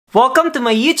Welcome to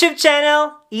my YouTube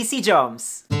channel, Easy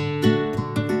Joms.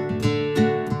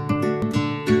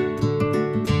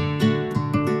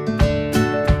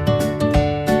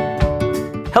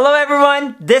 Hello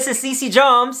everyone, this is Easy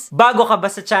Joms. Bago ka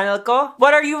ba sa channel ko?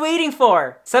 What are you waiting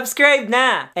for? Subscribe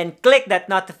na! And click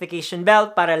that notification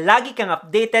bell para lagi kang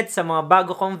updated sa mga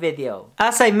bago kong video.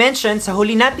 As I mentioned sa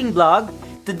huli nating vlog,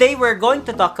 today we're going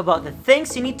to talk about the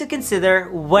things you need to consider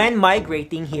when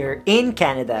migrating here in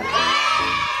Canada.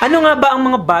 Ano nga ba ang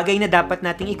mga bagay na dapat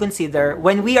nating i-consider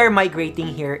when we are migrating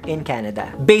here in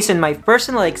Canada? Based on my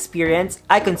personal experience,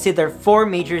 I consider 4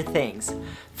 major things.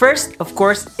 First, of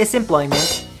course, is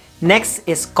employment. Next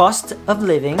is cost of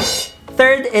living.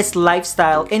 Third is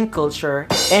lifestyle and culture.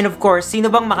 And of course,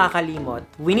 sino bang makakalimot?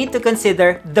 We need to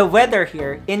consider the weather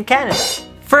here in Canada.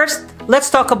 First, let's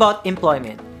talk about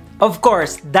employment. Of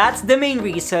course, that's the main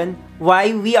reason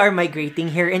why we are migrating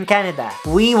here in Canada.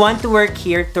 We want to work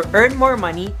here to earn more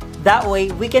money. That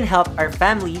way, we can help our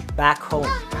family back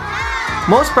home.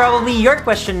 Most probably, your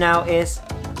question now is,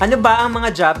 ano ba ang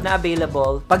mga job na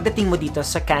available pagdating mo dito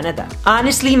sa Canada?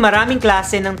 Honestly, maraming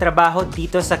klase ng trabaho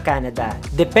dito sa Canada.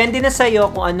 Depende na sa'yo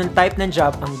kung anong type ng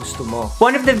job ang gusto mo.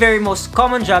 One of the very most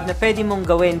common job na pwede mong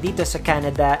gawin dito sa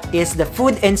Canada is the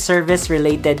food and service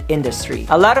related industry.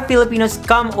 A lot of Filipinos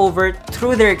come over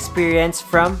through their experience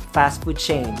from fast food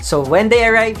chains. So when they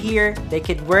arrive here, they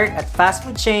could work at fast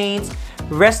food chains,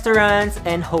 restaurants,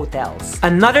 and hotels.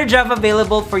 Another job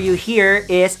available for you here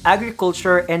is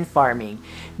agriculture and farming.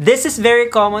 This is very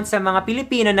common sa mga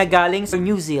Pilipino na galing sa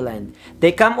New Zealand. They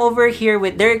come over here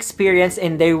with their experience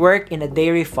and they work in a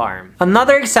dairy farm.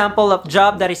 Another example of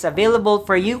job that is available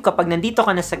for you kapag nandito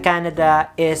ka na sa Canada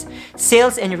is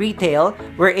sales and retail,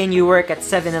 wherein you work at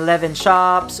 7-Eleven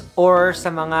shops or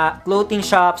sa mga clothing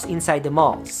shops inside the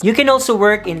malls. You can also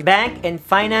work in bank and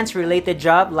finance related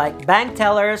job like bank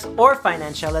tellers or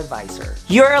financial advisor.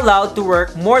 You're allowed to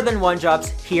work more than one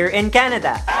jobs here in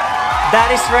Canada. That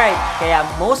is right. Kaya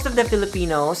most of the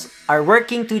Filipinos are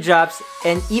working 2 jobs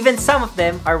and even some of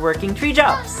them are working 3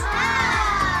 jobs.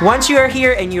 Once you are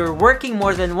here and you're working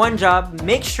more than one job,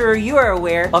 make sure you are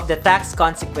aware of the tax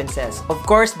consequences. Of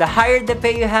course, the higher the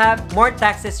pay you have, more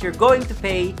taxes you're going to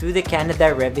pay to the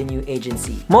Canada Revenue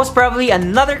Agency. Most probably,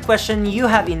 another question you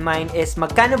have in mind is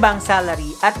magkano ba ang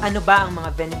salary at ano ba ang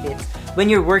mga benefits when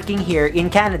you're working here in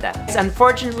Canada.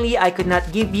 Unfortunately, I could not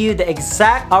give you the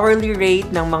exact hourly rate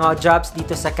ng mga jobs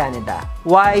dito sa Canada.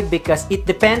 Why? Because it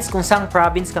depends kung saang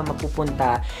province ka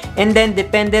mapupunta and then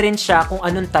depende rin siya kung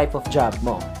anong type of job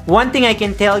mo. One thing I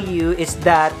can tell you is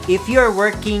that if you're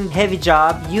working heavy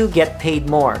job, you get paid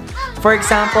more. For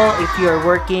example, if you're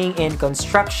working in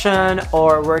construction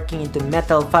or working into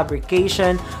metal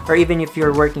fabrication or even if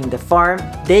you're working the farm,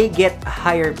 they get a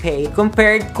higher pay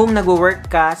compared kung nag-work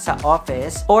ka sa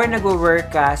office or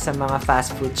nag-work ka sa mga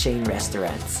fast food chain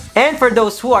restaurants. And for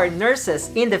those who are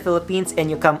nurses in the Philippines and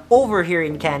you come over here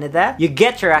in Canada, you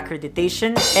get your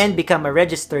accreditation and become a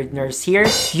registered nurse here,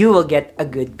 you will get a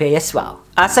good pay as well.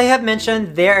 As I have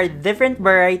mentioned, there are different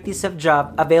varieties of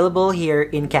job available here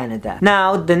in Canada.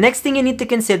 Now, the next thing you need to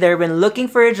consider when looking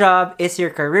for a job is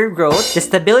your career growth, the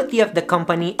stability of the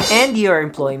company and your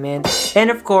employment,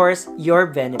 and of course, your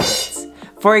benefits.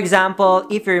 For example,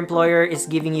 if your employer is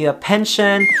giving you a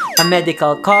pension, a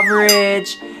medical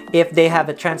coverage, if they have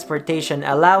a transportation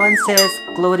allowances,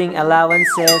 clothing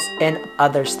allowances, and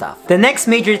other stuff. The next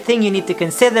major thing you need to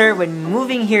consider when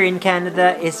moving here in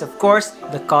Canada is, of course,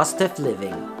 the cost of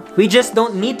living. We just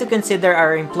don't need to consider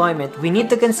our employment. We need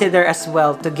to consider as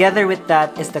well, together with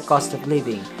that, is the cost of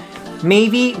living.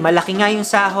 Maybe, malaki nga yung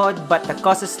sahod, but the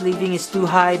cost of living is too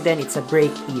high, then it's a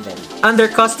break even. Under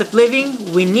cost of living,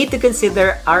 we need to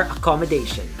consider our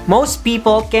accommodation. Most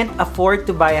people can't afford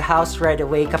to buy a house right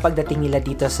away kapag dating nila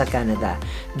dito sa Canada.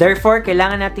 Therefore,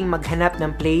 kailangan nating maghanap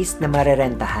ng place na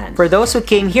marerentahan. For those who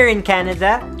came here in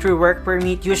Canada through work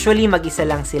permit, usually mag-isa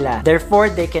lang sila. Therefore,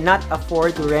 they cannot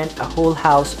afford to rent a whole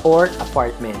house or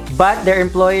apartment. But their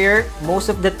employer, most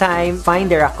of the time, find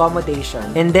their accommodation.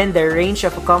 And then the range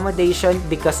of accommodation,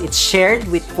 because it's shared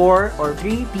with 4 or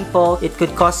 3 people, it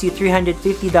could cost you $350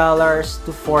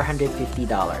 to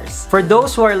 $450. For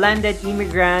those who are landed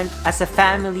immigrant, as a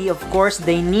family, of course,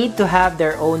 they need to have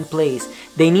their own place.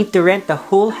 They need to rent the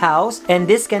whole house, and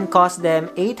this can cost them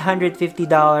 $850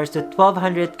 to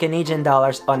 $1,200 Canadian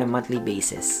dollars on a monthly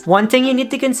basis. One thing you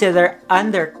need to consider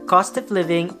under cost of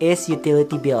living is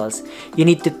utility bills. You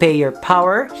need to pay your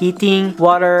power, heating,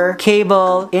 water,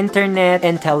 cable, internet,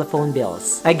 and telephone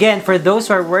bills. Again, for those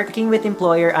who are working with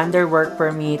employer under work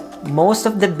permit, most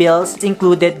of the bills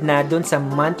included na dun sa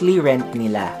monthly rent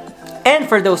nila. And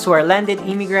for those who are landed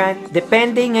immigrant,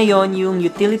 depende ngayon yung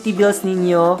utility bills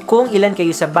ninyo, kung ilan kayo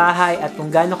sa bahay at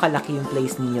kung gaano kalaki yung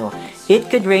place ninyo.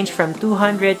 It could range from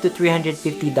 $200 to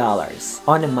 $350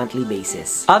 on a monthly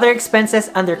basis. Other expenses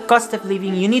under cost of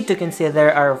living you need to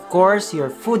consider are of course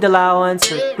your food allowance,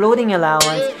 your clothing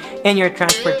allowance, and your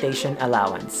transportation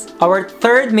allowance. Our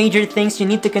third major things you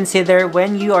need to consider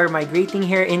when you are migrating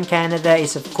here in Canada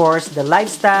is of course the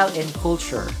lifestyle and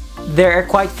culture. There are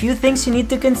quite few things you need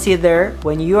to consider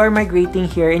when you are migrating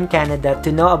here in Canada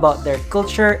to know about their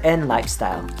culture and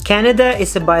lifestyle. Canada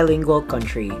is a bilingual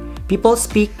country. People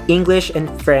speak English and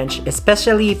French,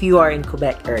 especially if you are in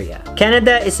Quebec area.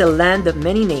 Canada is a land of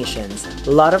many nations.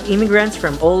 A lot of immigrants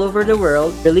from all over the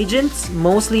world. Religions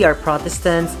mostly are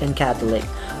Protestants and Catholic,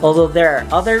 although there are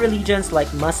other religions like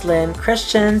Muslim,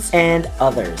 Christians, and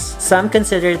others. Some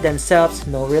consider themselves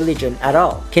no religion at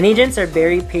all. Canadians are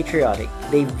very patriotic.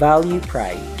 They value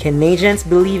pride. Canadians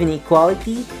believe in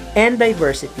equality and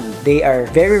diversity. They are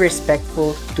very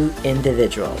respectful to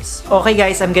individuals. Okay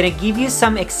guys, I'm gonna give you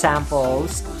some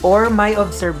examples or my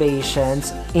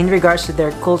observations in regards to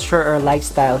their culture or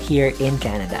lifestyle here in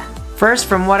Canada. First,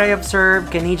 from what I observed,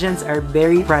 Canadians are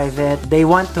very private. They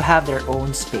want to have their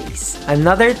own space.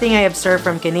 Another thing I observed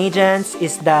from Canadians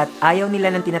is that ayaw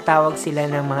nila ng tinatawag sila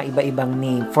ng mga iba-ibang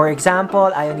name. For example,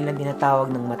 ayaw nilang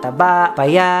tinatawag ng mataba,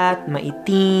 payat,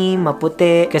 maitim,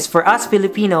 maputi. Because for us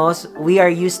Filipinos, we are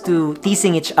used to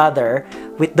teasing each other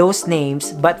with those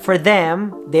names, but for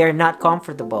them, they are not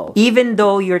comfortable. Even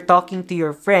though you're talking to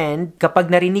your friend, kapag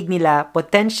narinig nila,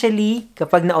 potentially,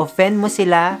 kapag na-offend mo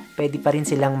sila, pwede pa rin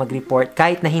silang mag-report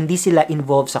kahit na hindi sila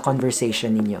involved sa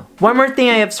conversation ninyo. One more thing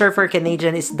I observe for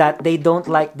Canadian is that they don't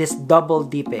like this double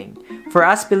dipping. For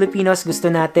us Filipinos,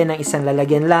 gusto natin ng isang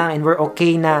lalagyan lang and we're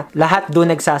okay na lahat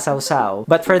doon nagsasawsaw.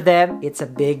 But for them, it's a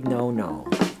big no-no.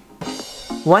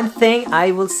 One thing I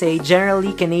will say,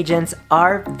 generally Canadians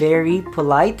are very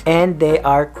polite and they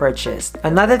are courteous.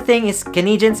 Another thing is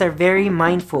Canadians are very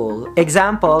mindful.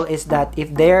 Example is that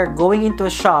if they're going into a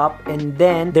shop and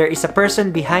then there is a person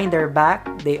behind their back,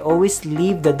 they always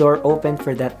leave the door open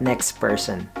for that next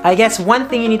person. I guess one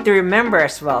thing you need to remember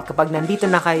as well, kapag nandito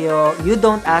na kayo, you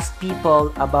don't ask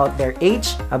people about their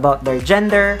age, about their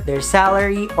gender, their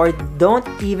salary, or don't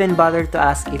even bother to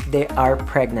ask if they are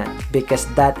pregnant because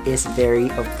that is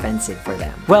very offensive for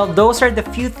them. Well, those are the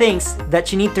few things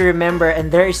that you need to remember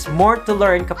and there is more to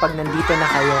learn kapag nandito na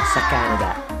kayo sa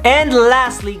Canada. And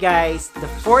lastly guys, the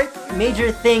fourth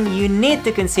major thing you need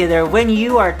to consider when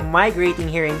you are migrating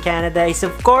here in Canada is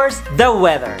of course the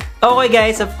weather. Okay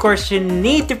guys, of course you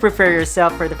need to prepare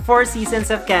yourself for the 4 seasons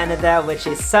of Canada, which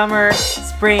is summer,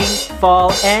 spring,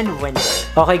 fall, and winter.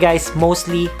 Okay guys,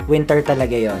 mostly winter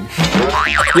talaga yon.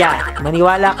 Yeah,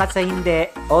 maniwala ka sa hindi,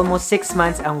 almost 6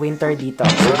 months ang winter dito.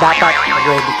 So dapat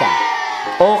ready ka.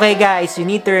 Okay guys, you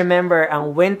need to remember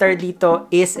ang winter dito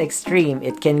is extreme.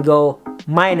 It can go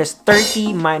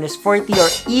 -30, -40, or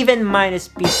even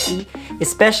 -50,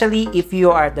 especially if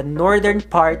you are the northern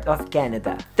part of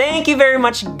Canada. Thank you very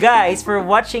much guys for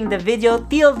watching the video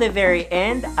till the very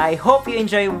end. I hope you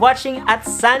enjoy watching at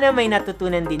sana may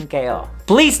natutunan din kayo.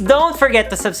 Please don't forget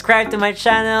to subscribe to my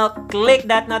channel, click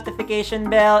that notification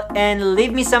bell, and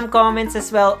leave me some comments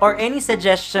as well or any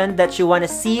suggestion that you want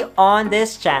to see on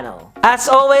this channel. As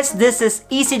always, this is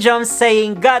Easy Jumps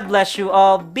saying God bless you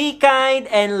all, be kind,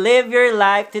 and live your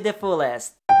life to the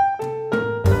fullest.